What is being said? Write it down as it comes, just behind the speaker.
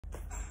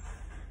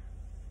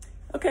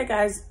Okay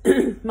guys,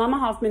 Mama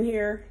Hoffman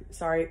here.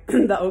 Sorry,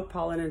 the oak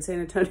pollen in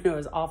San Antonio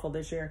is awful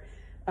this year.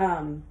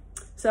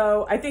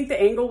 So I think the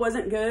angle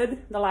wasn't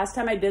good the last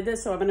time I did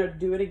this, so I'm gonna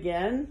do it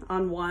again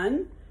on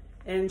one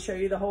and show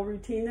you the whole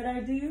routine that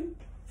I do.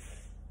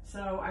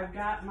 So I've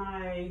got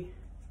my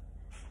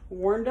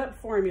warmed up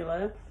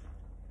formula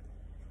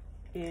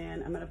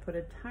and I'm gonna put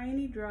a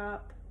tiny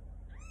drop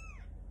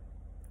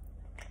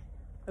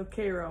of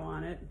Cairo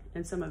on it,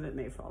 and some of it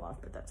may fall off,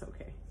 but that's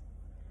okay.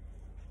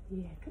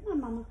 Yeah, come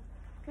on, Mama.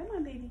 Come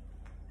on, baby.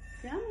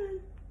 Come on.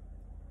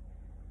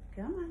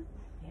 Come on.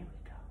 There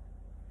we go.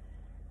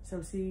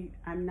 So see,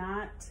 I'm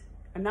not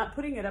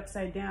putting it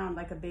upside down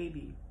like a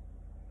baby.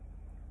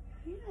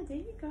 Yeah, there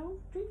you go.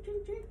 Drink,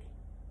 drink, drink.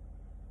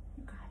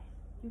 You got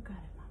it. You got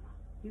it, Mama.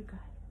 You got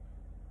it.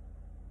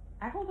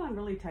 I hold on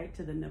really tight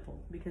to the nipple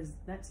because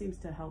that seems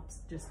to help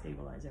just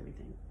stabilize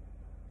everything.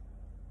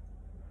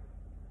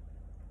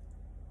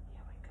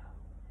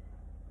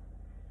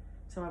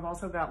 So I've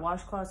also got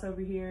washcloths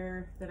over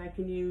here that I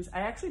can use. I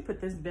actually put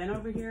this bin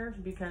over here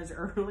because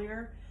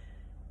earlier,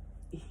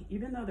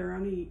 even though they're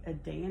only a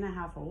day and a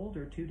half old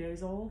or 2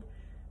 days old,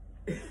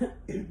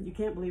 you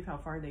can't believe how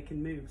far they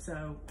can move.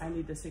 So I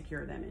need to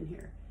secure them in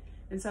here.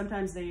 And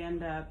sometimes they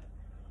end up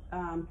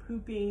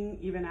pooping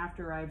even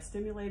after I've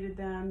stimulated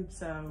them.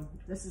 So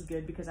this is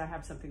good because I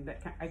have something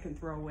that I can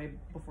throw away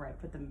before I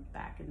put them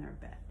back in their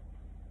bed.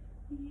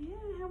 Yeah,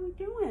 how we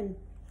doing?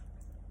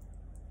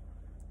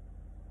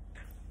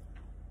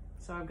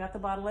 So I've got the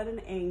bottle at an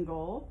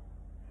angle.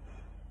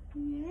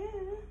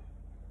 Yeah.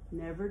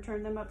 Never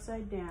turn them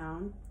upside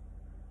down.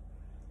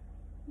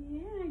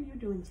 Yeah, you're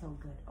doing so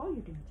good. Oh,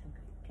 you're doing so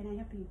good. Can I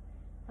help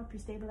you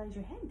stabilize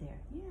your head there?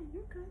 Yeah,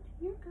 you're good.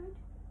 You're good.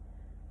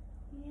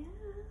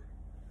 Yeah.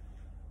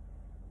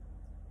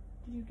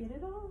 Did you get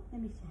it all?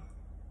 Let me see.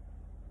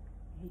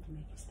 I hate to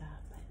make you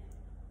stop, but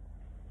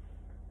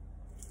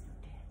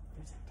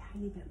there's a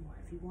tiny bit more.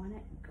 If you want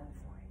it, go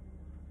for it.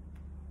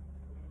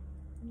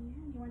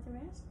 Yeah, you want the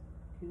rest?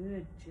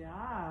 Good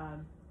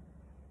job.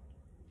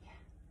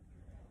 Yeah.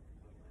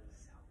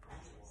 So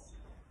precious.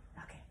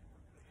 Okay.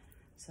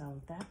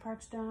 So that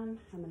part's done.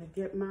 I'm gonna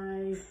get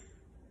my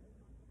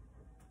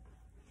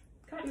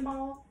cotton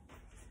ball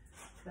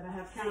that I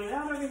have counted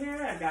out over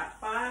here. I've got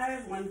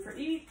 5, 1 for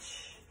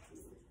each.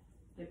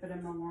 Dip it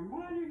in my warm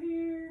water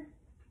here.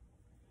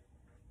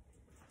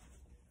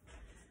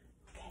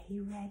 Okay,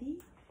 you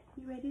ready?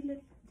 You ready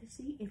to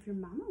see? If your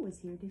mama was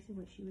here, this is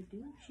what she would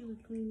do. She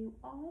would clean you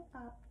all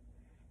up.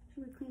 She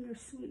would clean your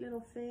sweet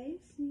little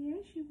face. Yeah,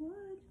 she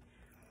would.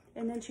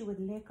 And then she would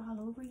lick all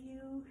over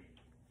you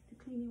to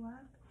clean you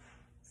up.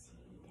 See,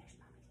 there's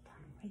Mommy's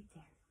tongue right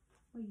there.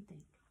 What do you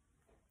think?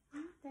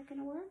 Huh? That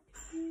gonna work?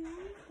 Yeah,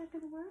 that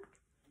gonna work?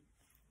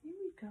 Here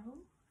we go.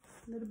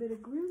 A little bit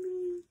of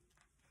grooming.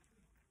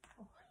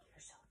 Oh, you're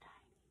so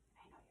tiny.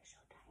 I know you're so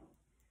tiny.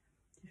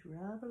 Just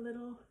rub a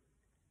little.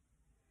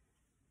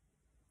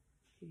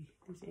 See,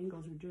 these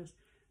angles are just,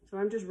 so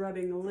I'm just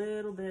rubbing a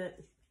little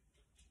bit.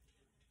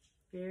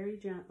 Very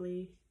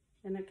gently,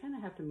 and I kind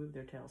of have to move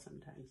their tail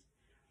sometimes.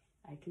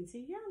 I can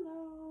see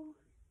yellow.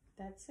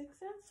 That's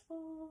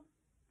successful.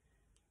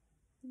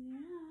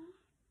 Yeah,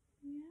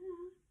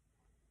 yeah.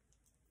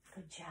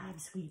 Good job,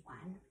 sweet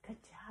one.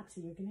 Good job.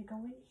 So you're gonna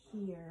go in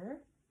here,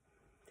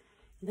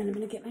 and then I'm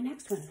gonna get my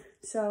next one.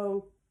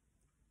 So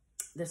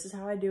this is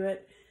how I do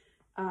it.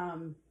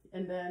 And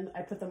then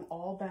I put them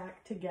all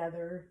back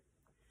together.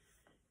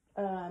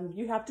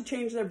 You have to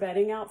change their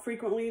bedding out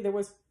frequently. There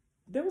was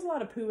a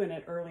lot of poo in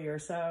it earlier,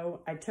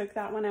 so I took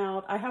that one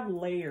out. I have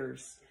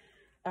layers.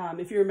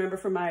 If you remember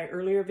from my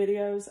earlier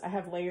videos, I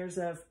have layers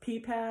of pee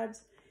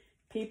pads,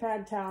 pee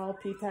pad towel,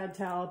 pee pad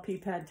towel, pee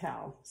pad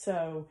towel.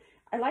 So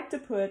I like to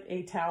put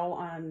a towel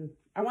on,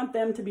 I want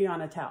them to be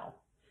on a towel.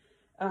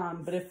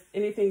 But if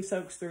anything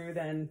soaks through,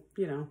 then,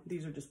 you know,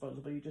 these are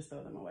disposable. You just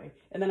throw them away.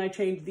 And then I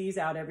change these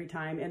out every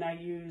time, and I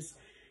use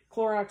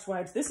Clorox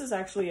wipes. This is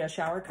actually a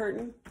shower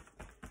curtain.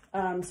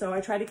 So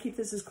I try to keep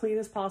this as clean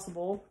as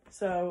possible.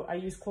 So I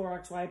use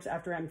Clorox wipes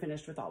after I'm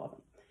finished with all of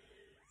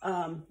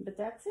them. But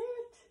that's it.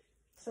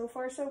 So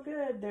far, so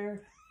good.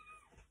 They're,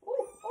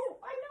 oh,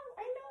 I know.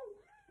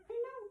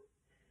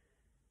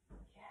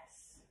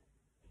 Yes.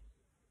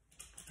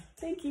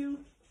 Thank you.